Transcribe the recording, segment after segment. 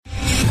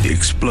The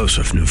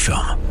explosive new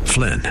film,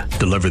 Flynn,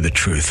 deliver the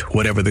truth,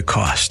 whatever the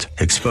cost,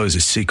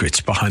 exposes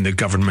secrets behind the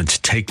government's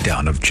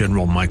takedown of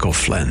General Michael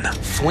Flynn.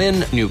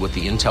 Flynn knew what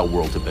the intel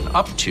world had been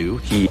up to.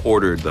 He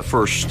ordered the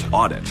first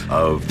audit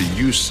of the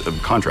use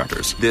of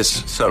contractors.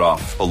 This set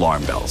off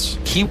alarm bells.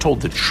 He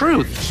told the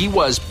truth. He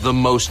was the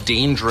most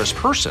dangerous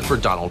person for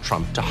Donald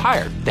Trump to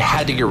hire. They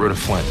had to get rid of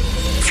Flynn.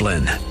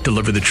 Flynn,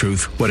 deliver the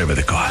truth, whatever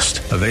the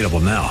cost. Available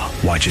now.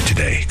 Watch it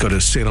today. Go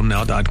to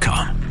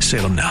salemnow.com.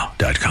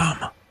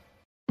 salemnow.com.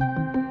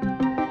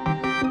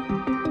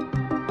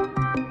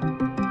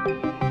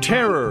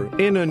 Terror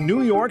in a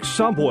New York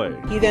subway.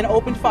 He then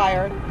opened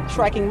fire,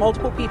 striking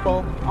multiple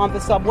people on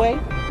the subway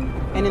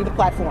and in the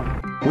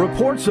platform.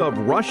 Reports of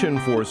Russian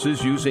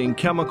forces using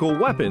chemical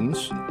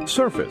weapons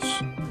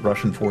surface.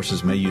 Russian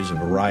forces may use a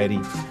variety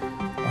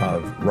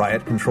of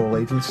riot control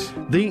agents.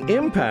 The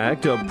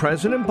impact of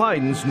President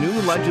Biden's new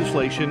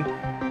legislation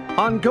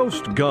on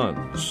ghost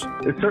guns.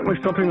 It's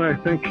certainly something that I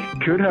think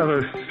could have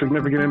a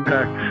significant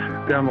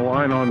impact down the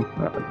line on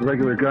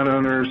regular gun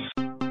owners.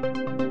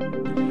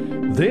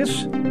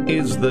 This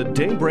is the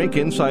Daybreak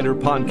Insider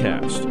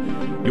Podcast,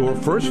 your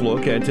first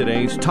look at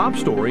today's top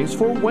stories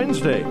for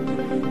Wednesday,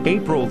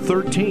 April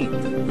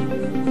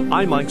 13th.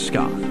 I'm Mike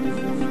Scott.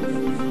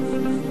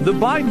 The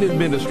Biden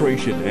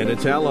administration and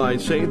its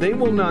allies say they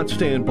will not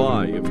stand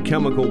by if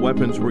chemical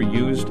weapons were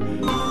used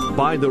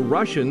by the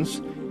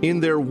Russians in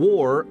their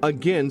war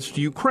against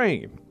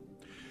Ukraine.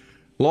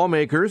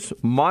 Lawmakers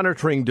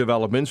monitoring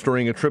developments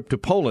during a trip to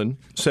Poland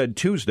said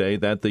Tuesday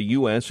that the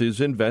U.S.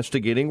 is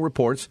investigating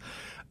reports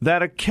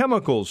that a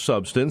chemical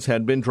substance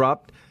had been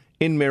dropped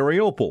in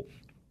Mariupol.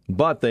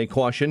 But they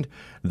cautioned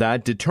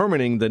that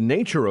determining the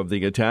nature of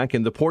the attack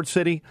in the port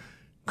city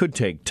could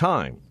take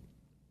time.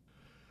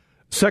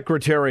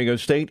 Secretary of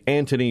State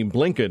Antony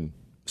Blinken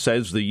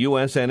says the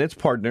U.S. and its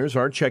partners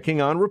are checking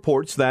on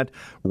reports that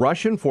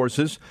Russian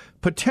forces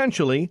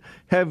potentially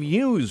have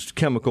used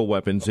chemical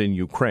weapons in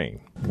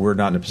Ukraine. We're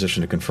not in a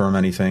position to confirm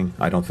anything.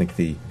 I don't think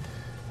the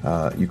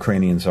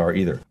Ukrainians are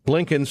either.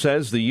 Blinken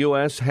says the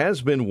U.S.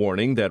 has been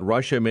warning that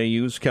Russia may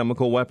use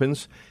chemical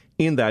weapons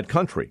in that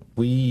country.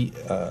 We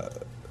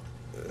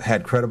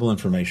had credible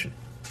information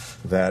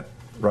that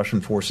Russian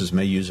forces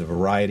may use a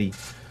variety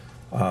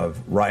of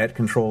riot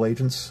control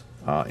agents,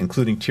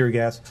 including tear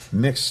gas,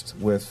 mixed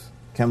with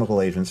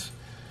chemical agents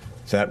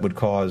that would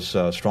cause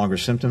stronger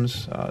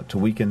symptoms, to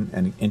weaken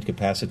and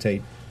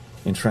incapacitate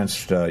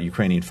entrenched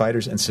Ukrainian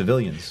fighters and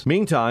civilians.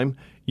 Meantime,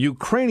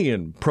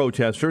 Ukrainian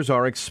protesters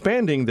are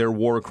expanding their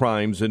war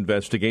crimes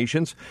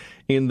investigations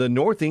in the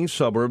northeast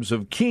suburbs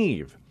of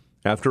Kyiv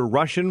after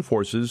Russian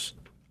forces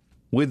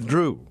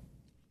withdrew.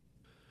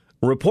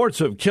 Reports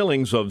of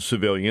killings of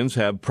civilians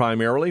have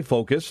primarily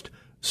focused,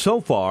 so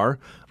far,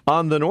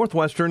 on the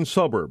northwestern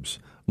suburbs,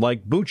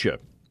 like Bucha.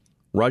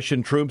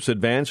 Russian troops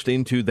advanced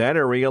into that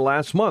area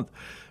last month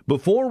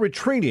before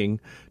retreating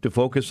to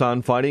focus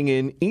on fighting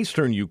in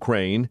eastern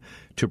Ukraine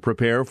to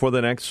prepare for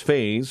the next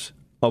phase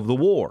of the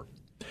war.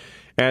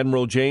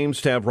 Admiral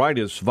James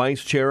Stavridis,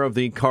 vice chair of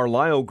the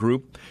Carlyle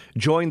Group,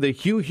 joined the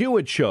Hugh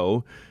Hewitt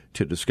Show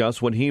to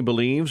discuss what he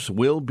believes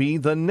will be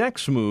the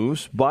next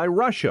moves by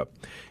Russia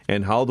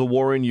and how the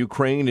war in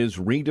Ukraine is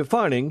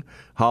redefining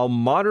how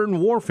modern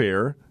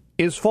warfare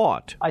is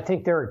fought. I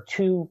think there are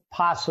two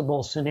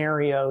possible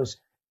scenarios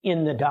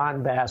in the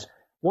Donbass.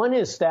 One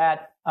is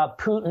that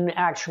Putin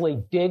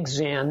actually digs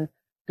in,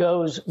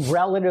 goes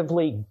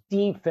relatively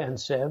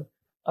defensive,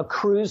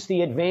 accrues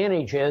the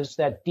advantages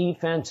that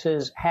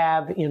defenses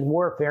have in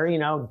warfare. You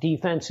know,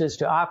 defenses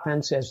to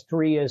offense as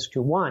 3 is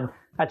to 1.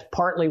 That's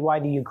partly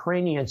why the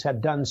Ukrainians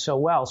have done so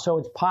well. So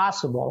it's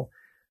possible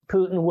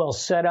Putin will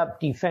set up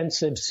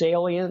defensive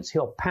salients.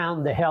 He'll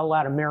pound the hell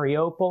out of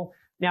Mariupol.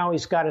 Now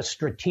he's got a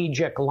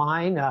strategic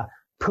line, a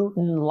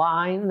Putin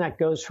line that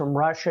goes from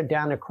Russia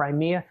down to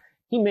Crimea.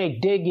 He may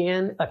dig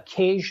in,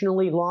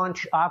 occasionally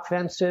launch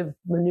offensive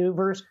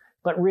maneuvers,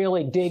 but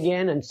really dig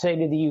in and say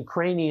to the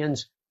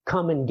Ukrainians,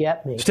 come and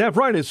get me.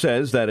 Stavridis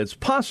says that it's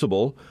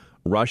possible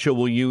Russia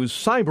will use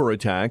cyber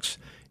attacks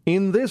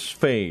in this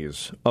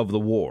phase of the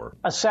war.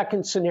 A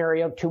second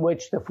scenario to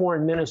which the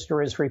foreign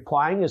minister is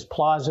replying is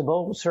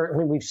plausible.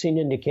 Certainly we've seen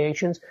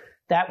indications.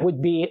 That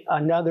would be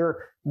another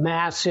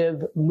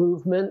massive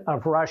movement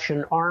of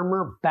Russian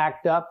armor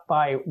backed up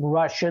by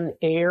Russian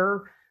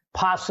air,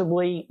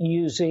 possibly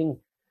using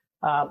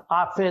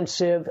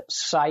offensive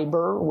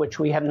cyber, which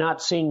we have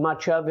not seen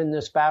much of in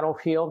this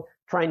battlefield,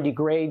 trying to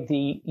degrade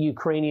the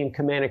Ukrainian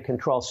command and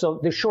control. So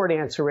the short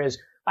answer is,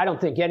 I don't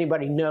think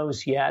anybody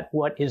knows yet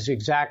what is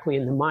exactly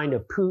in the mind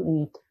of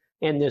Putin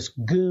and this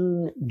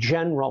goon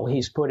general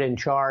he's put in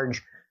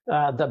charge,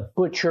 the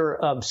butcher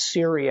of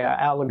Syria,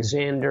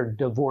 Alexander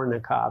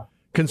Dvornikov.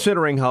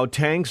 Considering how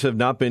tanks have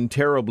not been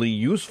terribly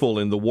useful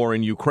in the war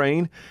in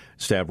Ukraine,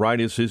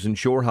 Stavridis isn't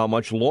sure how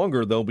much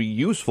longer they'll be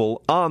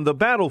useful on the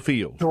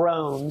battlefield.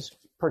 Drones,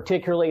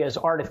 particularly as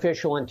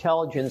artificial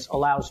intelligence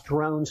allows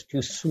drones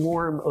to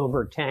swarm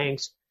over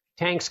tanks.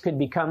 Tanks could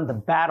become the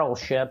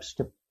battleships,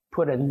 to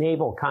put a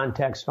naval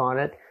context on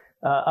it,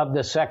 of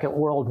the Second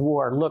World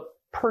War. Look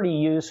pretty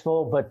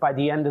useful, but by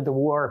the end of the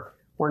war,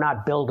 we're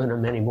not building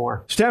them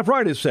anymore.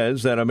 Stavridis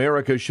says that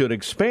America should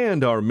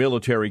expand our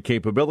military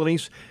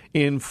capabilities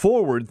in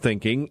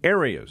forward-thinking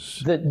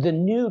areas. The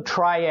new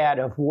triad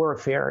of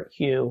warfare,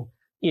 Hugh,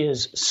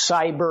 is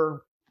cyber,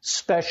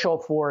 special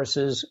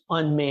forces,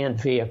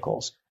 unmanned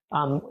vehicles.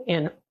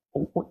 And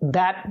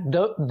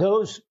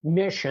those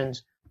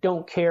missions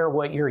don't care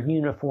what your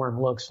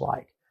uniform looks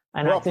like.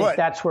 And I think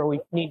that's where we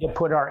need to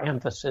put our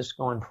emphasis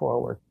going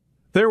forward.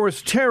 There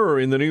was terror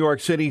in the New York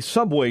City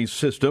subway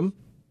system.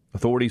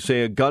 Authorities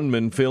say a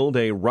gunman filled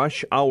a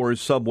rush-hour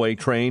subway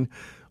train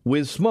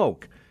with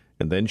smoke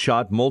and then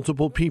shot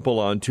multiple people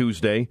on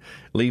Tuesday,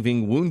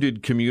 leaving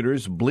wounded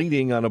commuters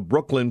bleeding on a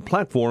Brooklyn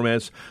platform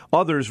as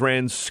others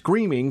ran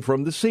screaming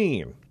from the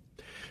scene.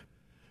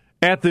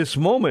 At this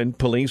moment,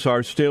 police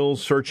are still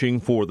searching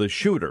for the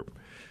shooter.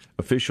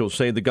 Officials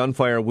say the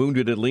gunfire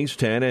wounded at least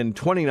 10 and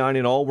 29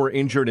 in all were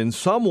injured in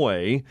some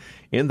way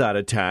in that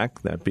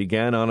attack that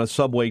began on a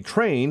subway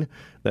train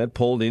that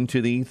pulled into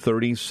the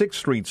 36th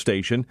Street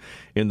station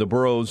in the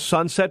borough's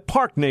Sunset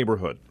Park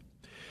neighborhood.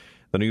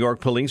 The New York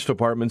Police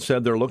Department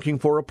said they're looking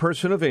for a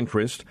person of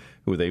interest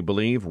who they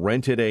believe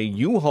rented a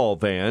U-Haul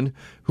van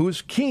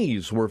whose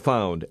keys were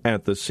found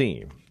at the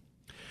scene.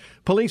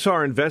 Police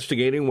are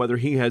investigating whether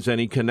he has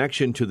any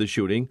connection to the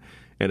shooting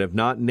and have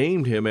not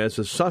named him as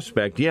a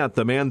suspect yet.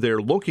 The man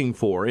they're looking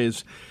for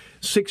is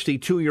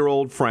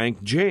 62-year-old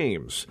Frank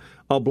James,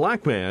 a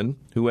black man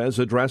who has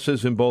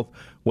addresses in both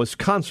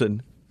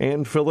Wisconsin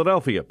and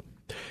Philadelphia.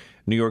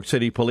 New York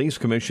City Police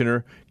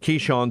Commissioner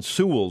Keechant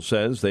Sewell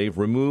says they've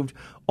removed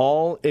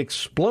all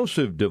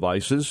explosive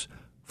devices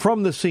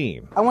from the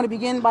scene. I want to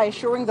begin by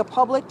assuring the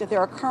public that there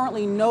are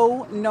currently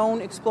no known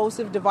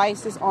explosive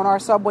devices on our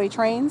subway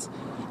trains,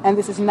 and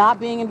this is not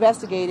being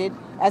investigated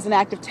as an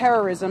act of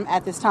terrorism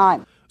at this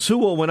time.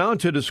 Sewell went on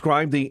to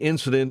describe the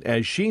incident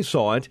as she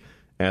saw it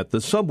at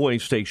the subway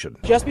station.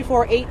 Just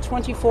before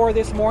 8:24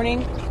 this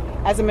morning,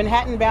 as a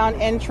Manhattan-bound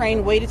N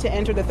train waited to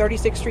enter the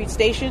 36th Street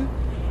station,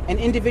 an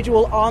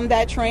individual on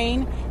that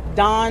train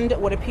donned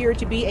what appeared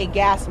to be a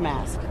gas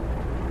mask.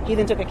 He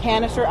then took a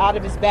canister out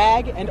of his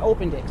bag and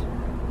opened it.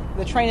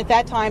 The train at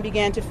that time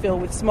began to fill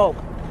with smoke.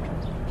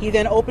 He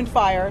then opened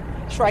fire,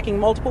 striking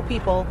multiple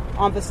people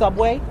on the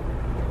subway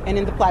and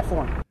in the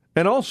platform.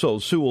 And also,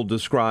 Sewell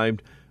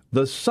described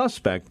the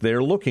suspect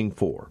they're looking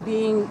for.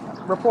 Being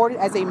reported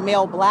as a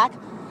male black,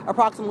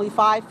 approximately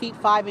 5 feet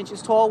 5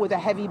 inches tall with a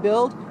heavy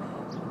build.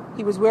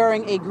 He was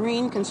wearing a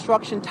green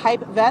construction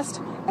type vest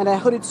and a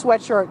hooded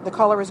sweatshirt. The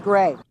color is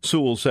gray.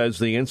 Sewell says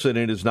the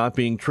incident is not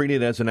being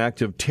treated as an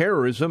act of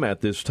terrorism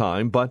at this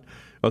time, but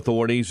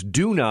authorities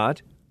do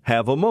not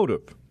have a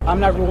motive. I'm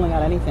not ruling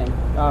out anything.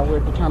 We're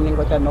determining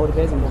what that motive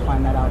is, and we'll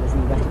find that out as the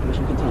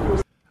investigation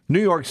continues.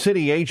 New York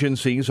City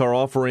agencies are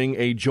offering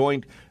a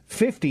joint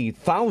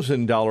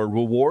 $50,000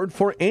 reward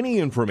for any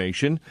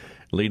information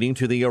leading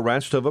to the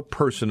arrest of a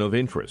person of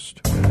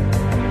interest.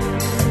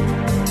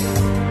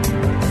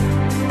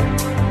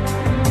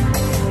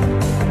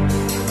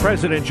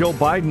 President Joe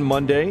Biden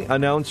Monday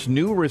announced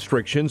new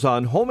restrictions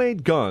on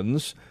homemade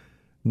guns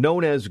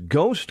known as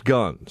ghost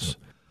guns.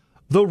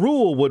 The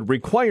rule would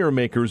require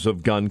makers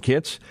of gun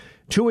kits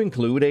to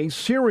include a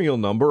serial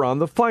number on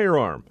the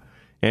firearm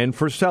and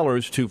for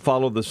sellers to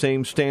follow the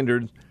same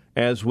standard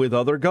as with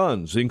other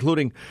guns,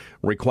 including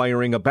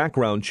requiring a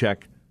background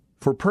check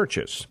for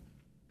purchase.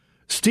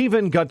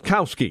 Stephen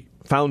Gutkowski,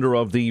 founder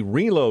of the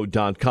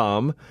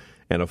Reload.com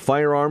and a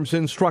firearms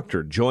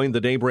instructor, joined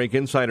the Daybreak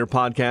Insider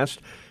podcast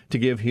to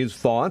give his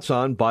thoughts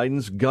on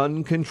Biden's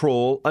gun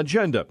control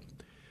agenda.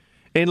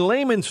 In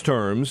layman's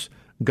terms,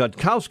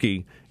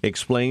 Gutkowski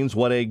explains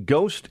what a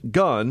ghost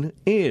gun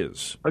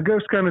is. A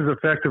ghost gun is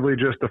effectively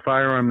just a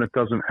firearm that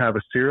doesn't have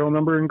a serial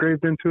number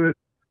engraved into it.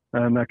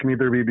 And that can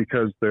either be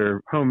because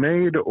they're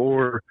homemade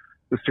or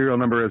the serial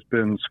number has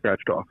been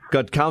scratched off.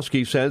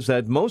 Gutkowski says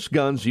that most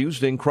guns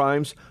used in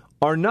crimes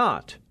are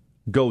not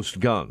ghost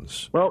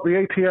guns. Well,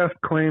 the ATF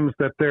claims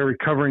that they're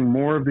recovering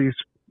more of these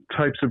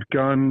types of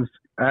guns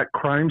at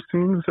crime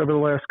scenes over the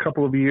last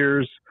couple of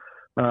years,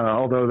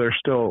 although they're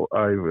still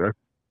a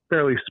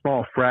fairly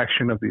small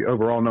fraction of the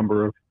overall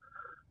number of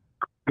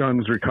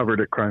guns recovered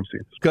at crime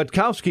scenes.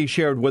 Gutkowski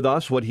shared with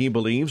us what he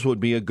believes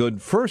would be a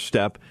good first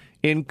step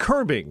in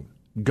curbing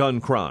gun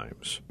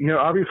crimes. You know,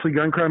 obviously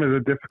gun crime is a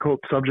difficult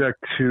subject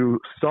to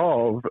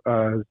solve,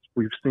 as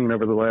we've seen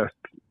over the last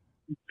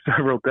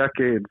several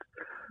decades,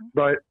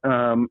 but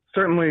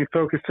certainly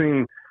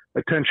focusing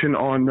attention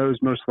on those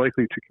most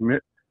likely to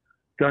commit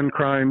gun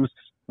crimes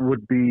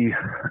would be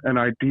an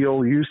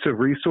ideal use of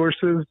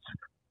resources,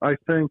 I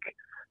think.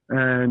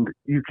 And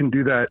you can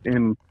do that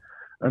in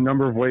a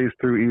number of ways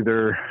through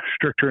either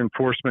stricter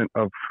enforcement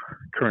of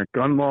current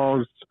gun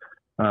laws,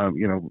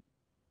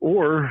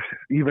 or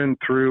even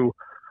through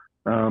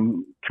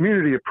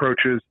community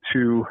approaches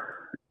to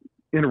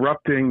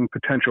interrupting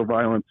potential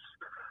violence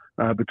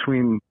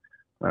between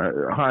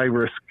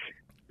high-risk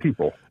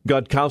people.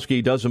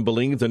 Gutkowski doesn't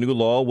believe the new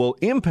law will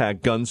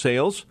impact gun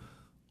sales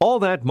all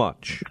that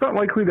much. It's not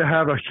likely to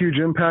have a huge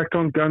impact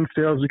on gun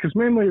sales because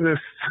mainly this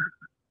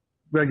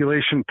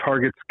regulation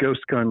targets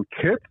ghost gun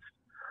kits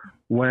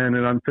when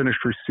an unfinished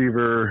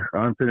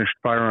unfinished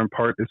firearm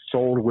part is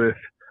sold with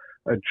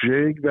a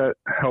jig that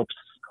helps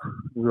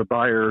the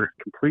buyer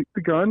complete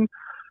the gun.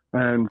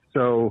 And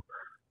so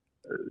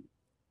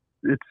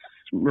it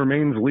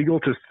remains legal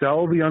to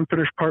sell the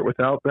unfinished part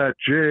without that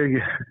jig.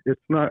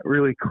 It's not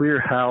really clear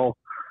how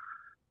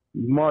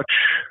much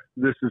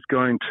this is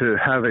going to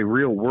have a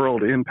real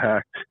world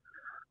impact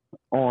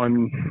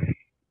on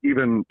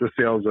even the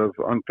sales of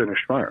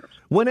unfinished firearms.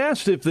 When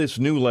asked if this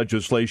new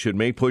legislation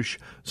may push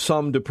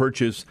some to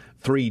purchase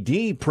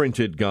 3D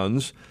printed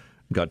guns,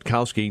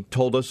 Gutkowski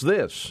told us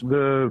this.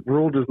 The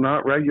rule does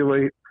not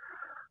regulate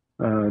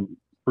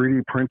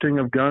 3D printing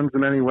of guns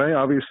in any way.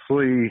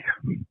 Obviously,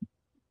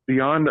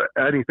 beyond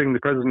anything the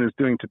president is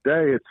doing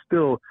today, it's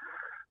still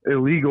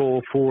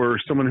illegal for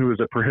someone who is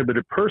a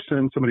prohibited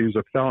person, somebody who's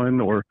a felon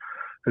or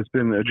has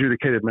been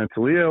adjudicated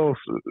mentally ill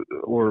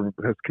or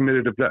has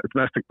committed a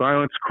domestic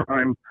violence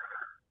crime,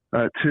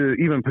 to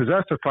even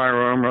possess a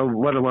firearm,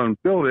 let alone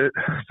build it.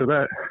 So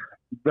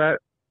that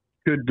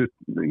could,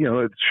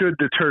 it should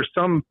deter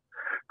some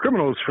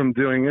criminals from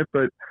doing it,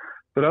 but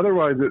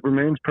otherwise it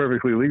remains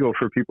perfectly legal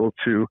for people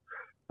to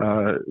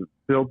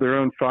build their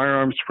own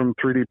firearms from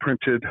 3D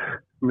printed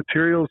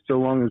materials so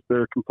long as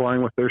they're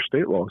complying with their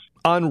state laws.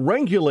 On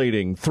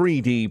regulating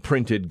 3D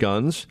printed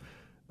guns,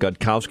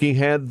 Gutkowski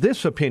had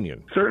this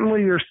opinion.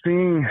 Certainly you're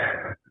seeing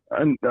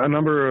a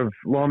number of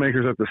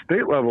lawmakers at the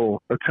state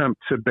level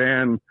attempt to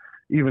ban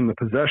even the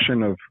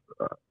possession of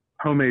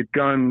homemade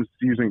guns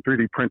using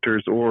 3D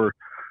printers or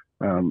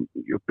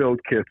build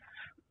kits,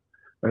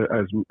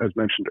 as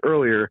mentioned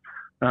earlier.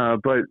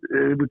 But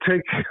it would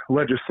take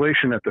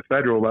legislation at the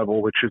federal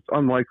level, which is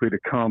unlikely to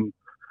come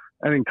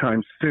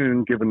anytime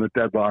soon, given the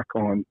deadlock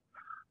on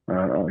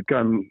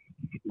gun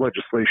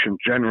legislation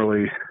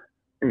generally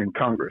in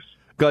Congress.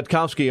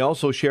 Gutkowski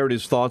also shared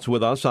his thoughts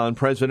with us on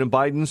President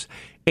Biden's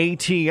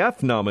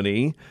ATF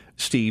nominee,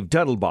 Steve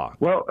Dettelbach.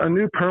 Well, a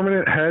new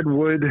permanent head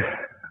would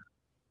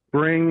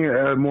bring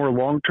a more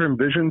long-term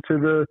vision to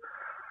the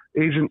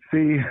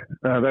agency.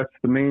 That's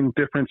the main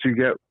difference you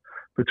get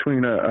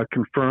between a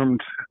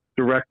confirmed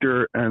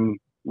director and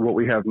what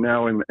we have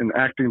now in an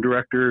acting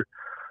director.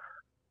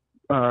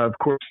 Of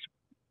course,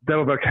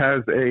 Dettelbach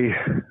has a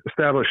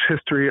established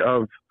history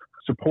of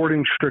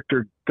supporting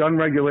stricter gun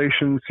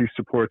regulations. He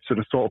supports an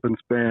assault weapons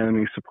ban.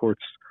 He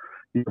supports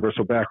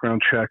universal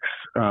background checks.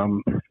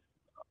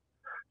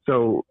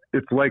 So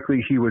it's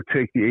likely he would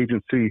take the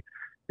agency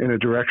in a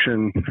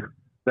direction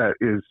that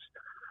is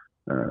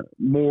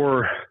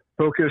more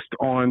focused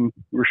on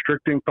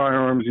restricting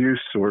firearms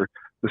use or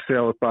the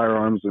sale of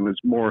firearms and is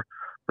more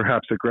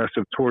perhaps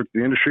aggressive towards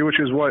the industry, which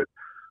is what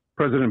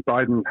President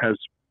Biden has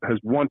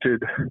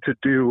wanted to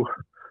do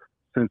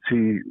since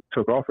he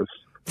took office.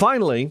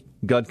 Finally,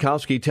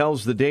 Gutkowski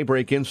tells the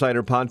Daybreak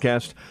Insider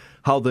podcast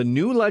how the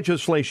new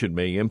legislation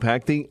may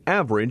impact the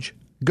average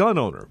gun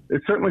owner.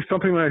 It's certainly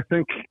something that I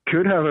think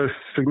could have a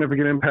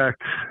significant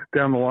impact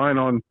down the line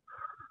on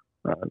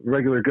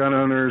regular gun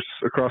owners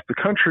across the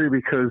country,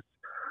 because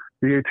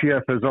the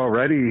ATF has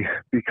already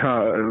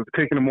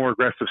taken a more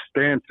aggressive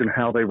stance in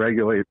how they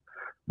regulate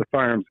the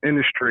firearms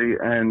industry,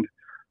 and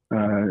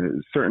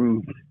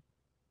certain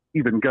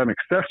even gun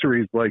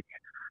accessories like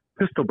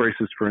pistol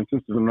braces, for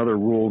instance, is another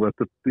rule that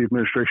the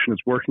administration is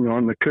working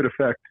on that could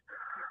affect,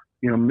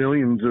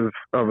 millions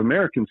of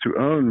Americans who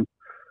own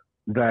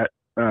that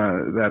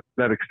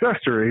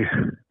accessory.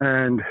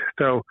 And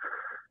so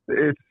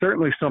it's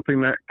certainly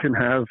something that can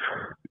have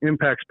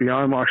impacts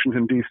beyond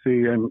Washington, D.C.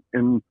 and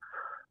in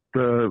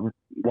the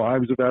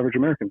lives of average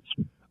Americans.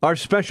 Our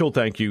special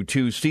thank you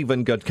to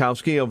Stephen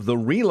Gutkowski of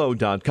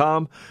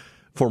TheReload.com.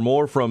 For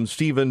more from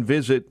Stephen,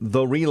 visit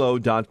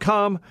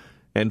TheReload.com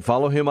and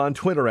follow him on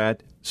Twitter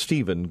at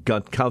Stephen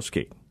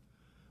Gutkowski.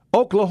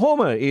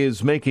 Oklahoma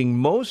is making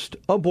most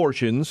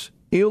abortions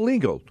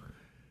illegal.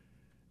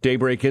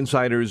 Daybreak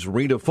Insider's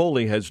Rita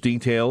Foley has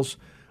details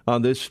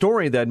on this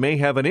story that may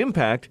have an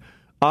impact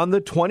on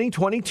the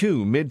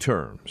 2022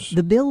 midterms.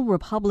 The bill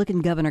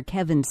Republican Governor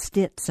Kevin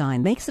Stitt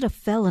signed makes it a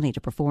felony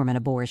to perform an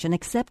abortion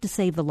except to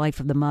save the life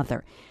of the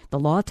mother. The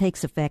law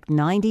takes effect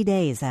 90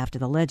 days after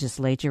the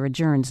legislature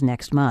adjourns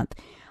next month.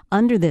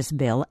 Under this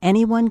bill,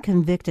 anyone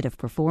convicted of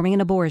performing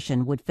an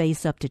abortion would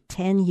face up to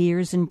 10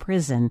 years in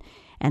prison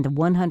and a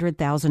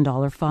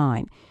 $100,000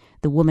 fine.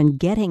 The woman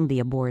getting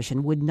the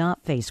abortion would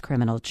not face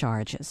criminal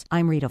charges.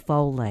 I'm Rita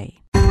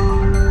Foley.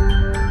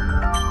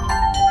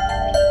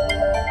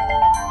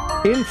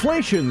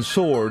 Inflation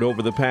soared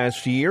over the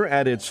past year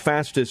at its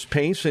fastest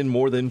pace in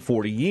more than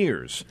 40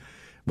 years.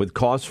 With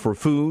costs for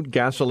food,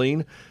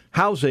 gasoline,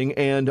 housing,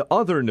 and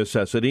other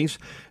necessities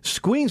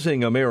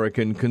squeezing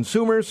American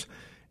consumers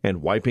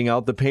and wiping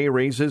out the pay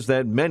raises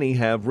that many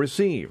have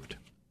received.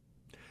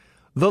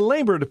 The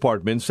Labor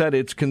Department said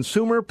its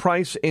Consumer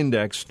Price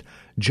Index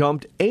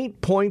jumped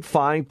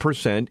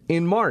 8.5%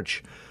 in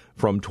March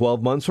from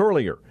 12 months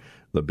earlier,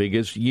 the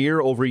biggest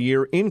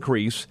year-over-year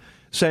increase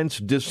since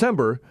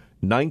December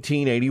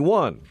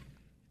 1981.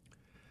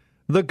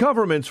 The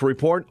government's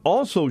report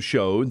also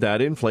showed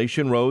that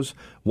inflation rose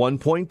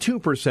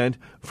 1.2%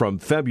 from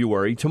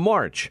February to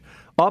March,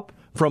 up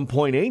from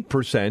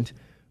 0.8%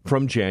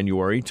 from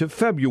January to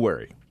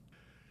February.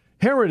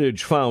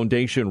 Heritage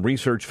Foundation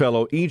research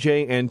fellow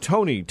E.J.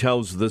 Antoni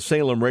tells the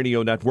Salem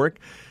Radio Network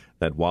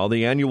that while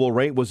the annual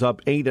rate was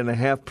up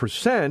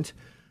 8.5%,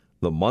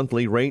 the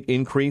monthly rate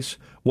increase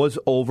was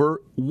over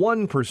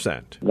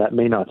 1%. That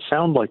may not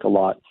sound like a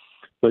lot,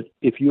 but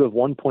if you have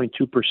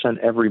 1.2%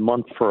 every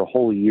month for a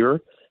whole year,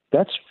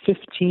 that's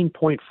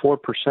 15.4%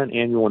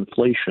 annual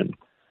inflation.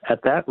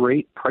 At that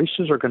rate,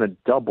 prices are going to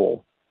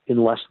double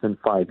in less than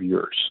 5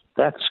 years.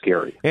 That's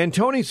scary.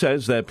 Antoni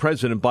says that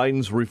President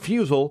Biden's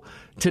refusal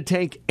to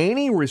take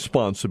any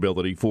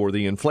responsibility for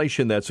the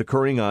inflation that's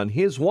occurring on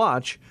his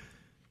watch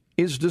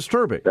is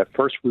disturbing. At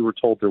first, we were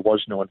told there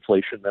was no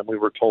inflation. Then we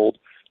were told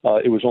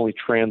it was only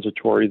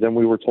transitory. Then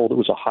we were told it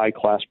was a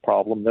high-class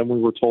problem. Then we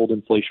were told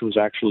inflation was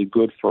actually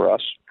good for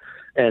us.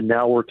 And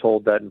now we're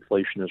told that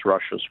inflation is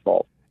Russia's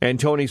fault.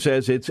 Antoni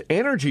says it's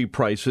energy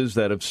prices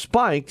that have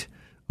spiked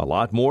a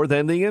lot more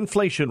than the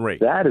inflation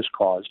rate. That is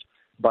caused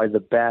by the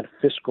bad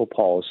fiscal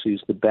policies,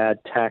 the bad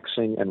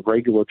taxing and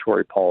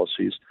regulatory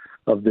policies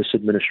of this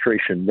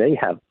administration. They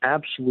have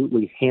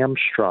absolutely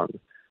hamstrung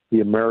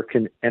the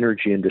American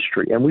energy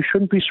industry. And we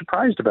shouldn't be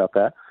surprised about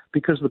that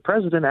because the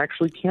president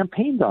actually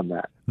campaigned on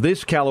that.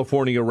 This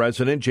California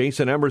resident,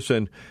 Jason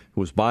Emerson,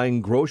 who was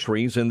buying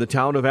groceries in the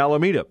town of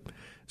Alameda,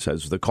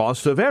 says the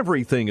cost of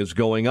everything is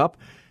going up,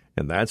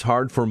 and that's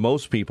hard for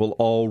most people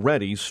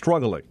already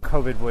struggling.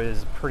 COVID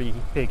was a pretty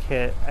big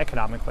hit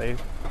economically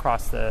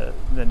across the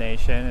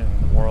nation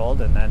and the world,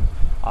 and then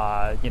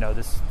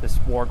this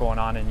war going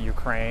on in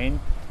Ukraine,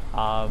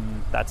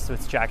 that's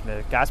what's jacking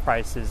the gas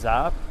prices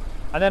up.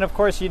 And then, of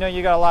course, you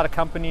got a lot of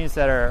companies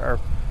that are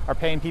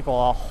paying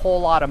people a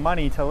whole lot of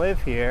money to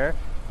live here,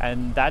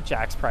 and that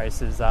jacks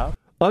prices up.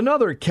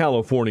 Another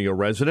California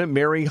resident,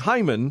 Mary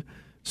Hyman,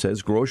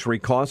 says grocery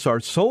costs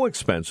are so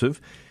expensive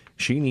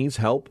she needs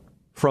help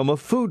from a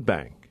food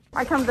bank.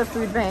 I come to the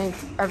food bank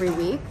every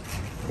week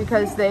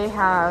because they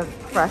have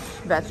fresh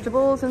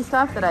vegetables and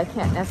stuff that I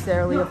can't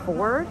necessarily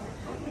afford,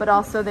 but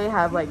also they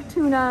have like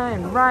tuna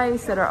and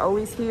rice that are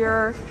always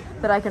here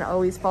that I can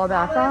always fall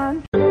back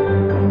on.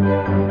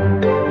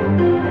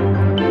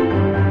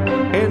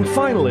 And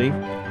finally,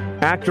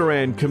 actor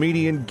and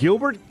comedian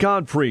Gilbert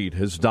Gottfried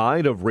has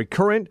died of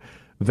recurrent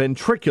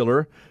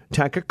ventricular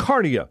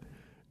tachycardia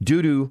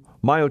due to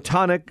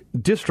myotonic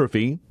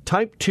dystrophy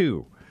type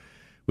 2,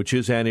 which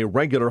is an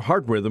irregular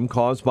heart rhythm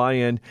caused by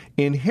an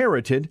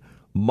inherited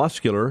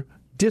muscular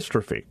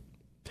dystrophy.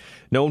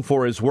 Known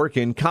for his work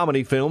in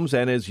comedy films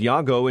and as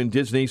Iago in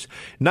Disney's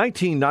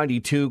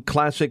 1992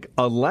 classic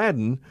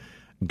Aladdin,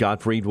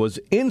 Gottfried was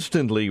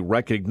instantly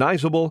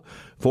recognizable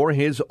for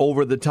his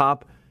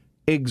over-the-top,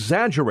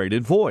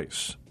 exaggerated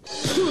voice.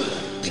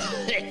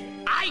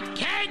 I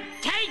can't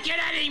take it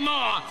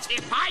anymore!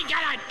 If I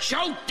gotta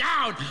choke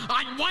down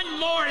on one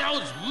more of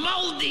those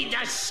moldy,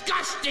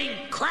 disgusting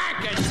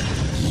crackers!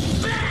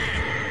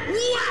 Bam!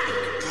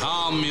 Whack!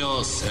 Calm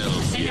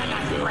yourself,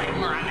 Another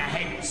rammer on the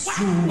head!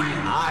 Soon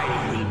I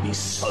will be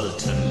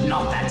Sultan,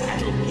 not that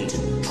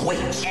addle-pated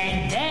twit.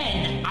 And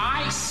then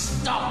I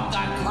stuff the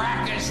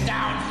crackers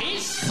down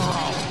his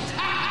throat!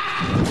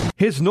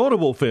 His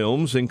notable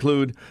films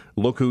include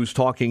Look Who's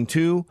Talking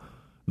 2,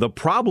 The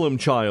Problem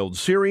Child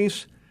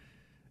series,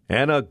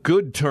 and A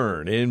Good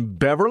Turn in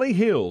Beverly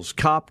Hills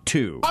Cop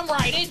 2. I'm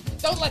writing.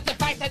 Don't let the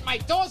fact that my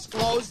door's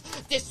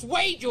closed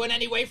dissuade you in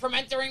any way from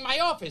entering my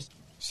office.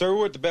 Sir,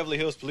 we're at the Beverly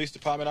Hills Police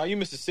Department. Are you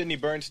Mr. Sidney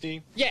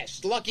Bernstein?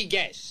 Yes, lucky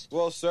guess.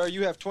 Well, sir,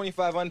 you have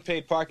 25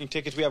 unpaid parking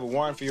tickets. We have a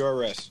warrant for your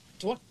arrest.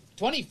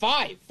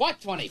 25? What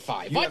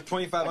 25? You have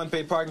 25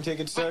 unpaid parking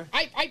tickets, sir?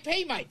 I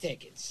pay my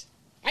tickets.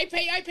 I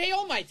pay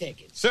all my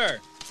tickets. Sir,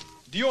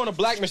 do you own a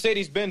black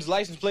Mercedes-Benz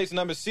license plate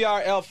number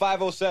CRL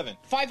 507?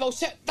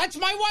 507? That's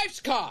my wife's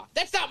car.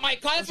 That's not my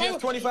car. That's my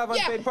 25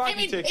 unpaid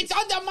parking tickets. It's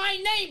under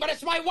my name, but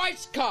it's my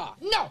wife's car.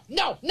 No.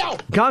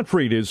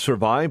 Gottfried is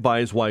survived by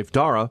his wife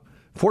Dara,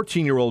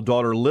 14-year-old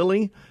daughter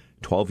Lily,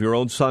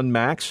 12-year-old son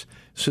Max,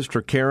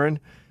 sister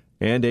Karen,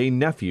 and a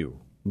nephew,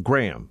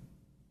 Graham.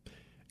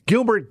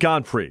 Gilbert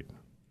Gottfried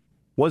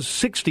was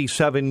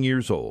 67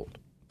 years old.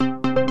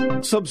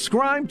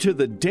 Subscribe to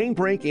the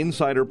Daybreak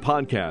Insider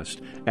podcast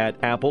at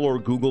Apple or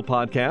Google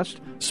Podcast,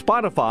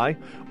 Spotify,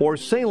 or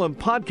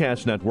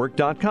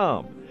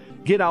SalemPodcastNetwork.com.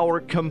 Get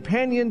our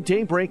companion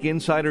Daybreak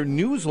Insider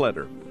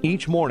newsletter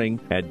each morning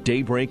at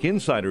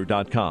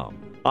DaybreakInsider.com.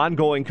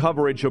 Ongoing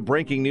coverage of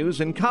breaking news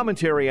and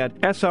commentary at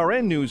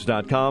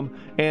SRNnews.com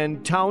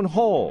and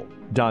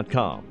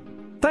TownHall.com.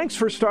 Thanks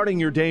for starting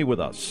your day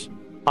with us.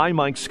 I'm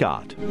Mike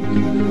Scott.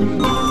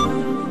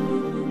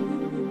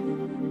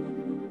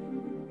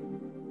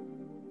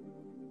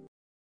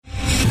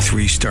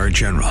 3-star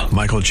general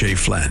Michael J.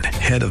 Flynn,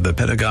 head of the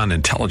Pentagon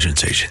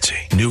Intelligence Agency,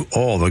 knew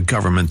all the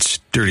government's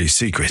dirty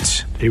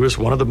secrets. He was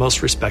one of the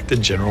most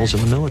respected generals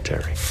in the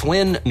military.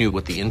 Flynn knew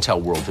what the intel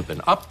world had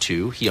been up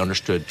to. He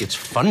understood its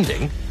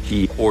funding.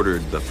 He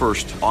ordered the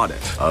first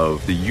audit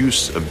of the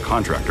use of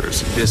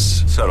contractors.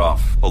 This set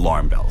off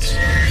alarm bells.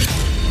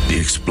 The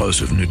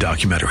explosive new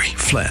documentary,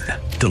 Flynn,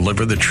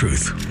 Deliver the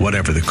Truth,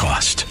 Whatever the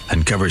Cost,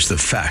 uncovers the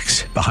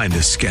facts behind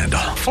this scandal.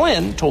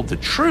 Flynn told the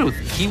truth.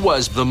 He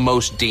was the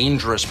most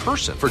dangerous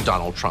person for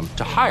Donald Trump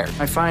to hire.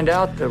 I find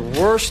out the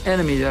worst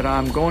enemy that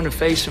I'm going to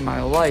face in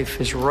my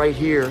life is right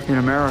here in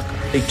America.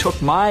 They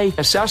took my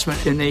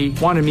assessment and they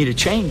wanted me to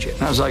change it.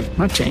 And I was like, I'm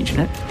not changing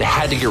it. They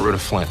had to get rid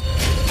of Flynn.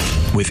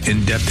 With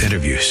in-depth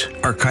interviews,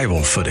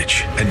 archival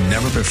footage, and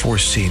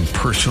never-before-seen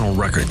personal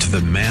records of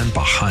the man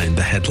behind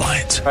the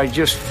headlines. I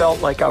just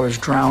felt like I was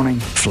drowning.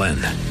 Flynn,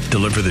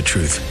 Deliver the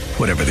Truth,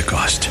 Whatever the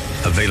Cost.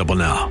 Available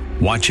now.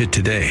 Watch it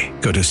today.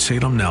 Go to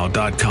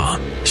salemnow.com.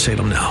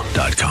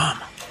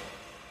 salemnow.com.